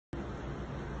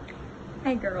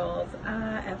Hey girls,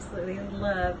 I absolutely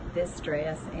love this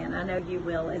dress and I know you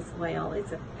will as well.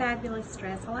 It's a fabulous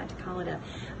dress. I like to call it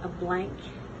a blank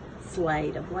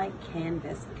slate, a blank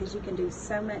canvas, because you can do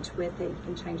so much with it. You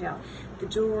can change out the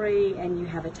jewelry and you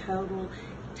have a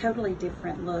totally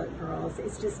different look, girls.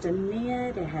 It's just a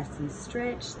knit. It has some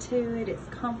stretch to it. It's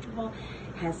comfortable.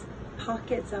 It has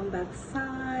pockets on both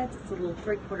sides. It's a little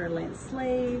 3/4 length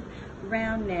sleeve,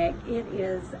 round neck. It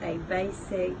is a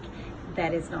basic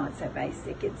that is not so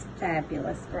basic. It's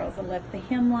fabulous, girls. I love the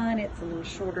hemline. It's a little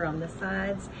shorter on the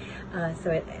sides,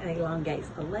 so it elongates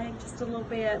the leg just a little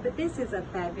bit. But this is a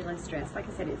fabulous dress. Like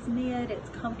I said, it's knit, it's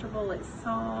comfortable, it's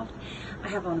soft. I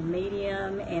have on a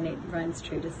medium, and it runs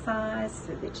true to size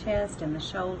through the chest and the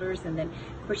shoulders, and then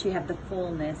of course you have the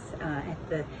fullness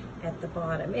at the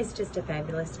bottom. It's just a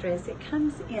fabulous dress. It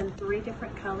comes in 3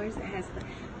 different colors. It has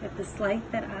the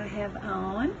slate that I have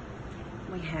on.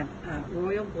 We have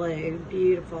royal blue,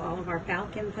 beautiful. All of our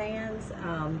Falcon fans,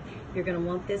 you're going to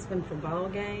want this one for ball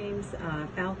games.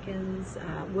 Falcons,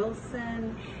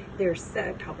 Wilson, there's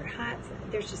Talbot Heights.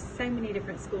 There's just so many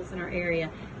different schools in our area.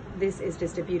 This is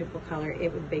just a beautiful color.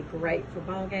 It would be great for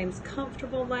ball games.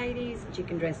 Comfortable, ladies, but you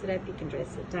can dress it up, you can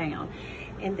dress it down.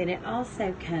 And then it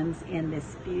also comes in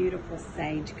this beautiful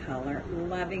sage color.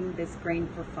 Loving this green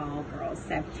for fall, girls.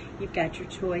 So you've got your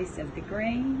choice of the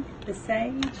green, the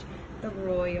sage, the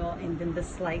royal, and then the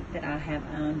slate that I have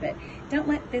on. But don't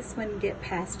let this one get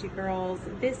past you, girls.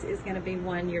 This is going to be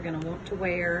one you're going to want to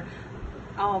wear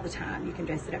all the time. You can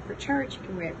dress it up for church, you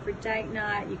can wear it for date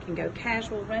night, you can go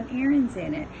casual, run errands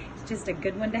in it. It's just a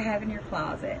good one to have in your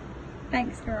closet.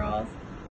 Thanks, girls.